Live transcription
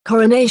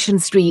Coronation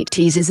Street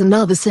teases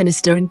another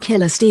sinister and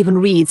killer Stephen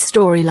Reid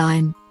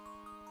storyline.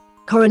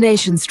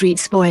 Coronation Street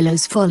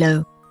spoilers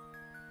follow.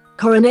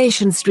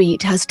 Coronation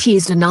Street has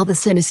teased another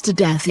sinister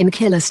death in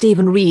killer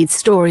Stephen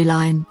Reid's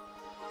storyline.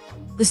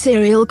 The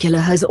serial killer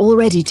has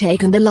already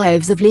taken the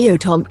lives of Leo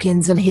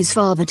Thompkins and his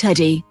father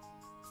Teddy,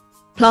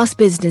 plus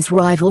business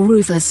rival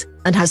Rufus,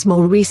 and has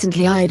more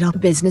recently eyed up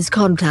business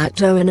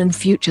contact Owen and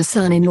future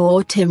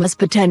son-in-law Tim as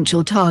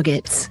potential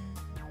targets.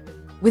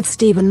 With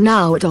Stephen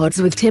now at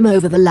odds with Tim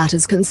over the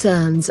latter's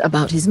concerns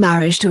about his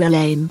marriage to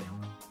Elaine,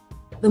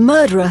 the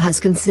murderer has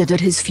considered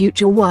his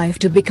future wife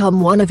to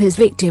become one of his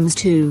victims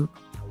too.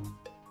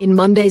 In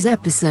Monday's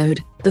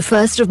episode, the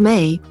 1st of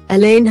May,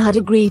 Elaine had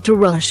agreed to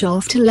rush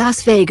off to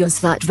Las Vegas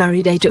that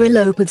very day to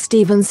elope with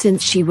Stephen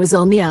since she was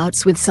on the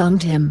outs with son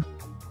Tim.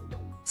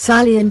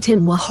 Sally and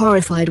Tim were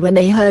horrified when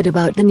they heard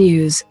about the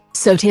news,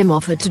 so Tim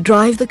offered to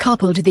drive the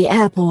couple to the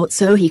airport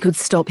so he could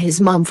stop his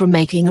mum from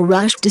making a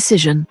rash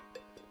decision.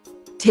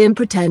 Tim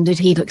pretended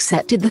he'd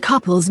accepted the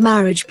couple's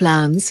marriage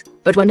plans,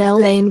 but when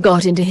Elaine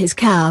got into his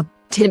cab,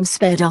 Tim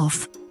sped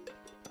off.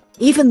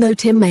 Even though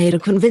Tim made a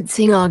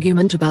convincing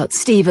argument about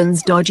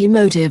Stephen's dodgy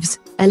motives,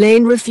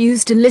 Elaine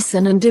refused to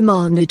listen and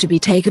demanded to be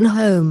taken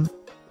home.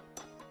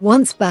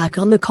 Once back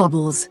on the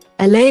cobbles,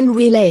 Elaine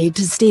relayed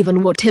to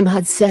Stephen what Tim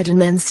had said and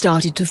then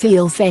started to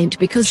feel faint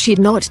because she'd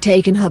not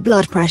taken her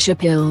blood pressure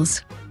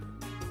pills.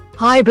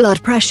 "High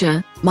blood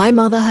pressure, my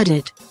mother had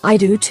it, I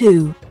do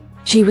too.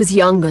 She was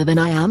younger than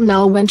I am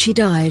now when she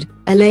died,"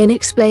 Elaine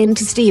explained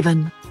to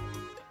Stephen.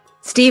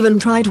 Stephen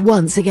tried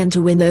once again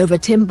to win over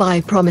Tim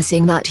by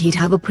promising that he'd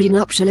have a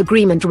prenuptial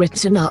agreement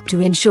written up to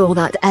ensure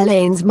that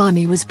Elaine's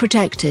money was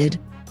protected.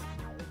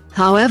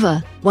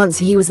 However, once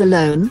he was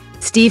alone,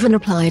 Stephen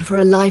applied for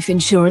a life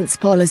insurance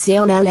policy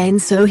on Elaine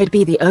so he'd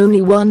be the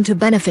only one to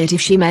benefit if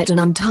she met an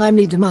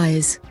untimely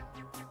demise.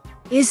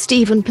 Is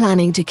Stephen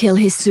planning to kill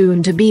his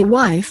soon-to-be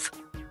wife?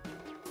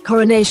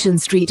 Coronation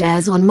Street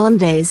airs on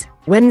Mondays,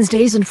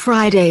 Wednesdays and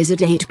Fridays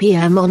at 8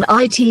 p.m. on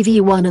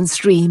ITV1 and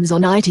streams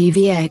on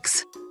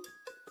ITVX.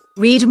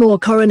 Read more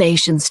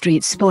Coronation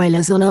Street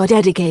spoilers on our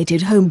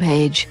dedicated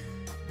homepage.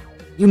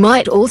 You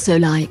might also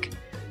like: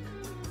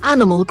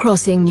 Animal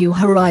Crossing New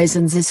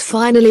Horizons is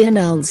finally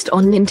announced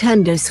on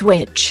Nintendo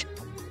Switch.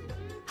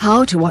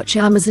 How to watch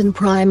Amazon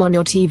Prime on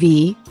your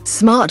TV,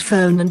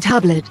 smartphone and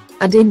tablet,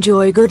 and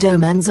enjoy Good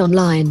Omens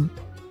online.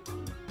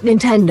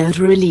 Nintendo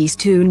to release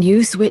 2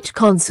 new Switch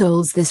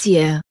consoles this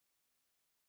year.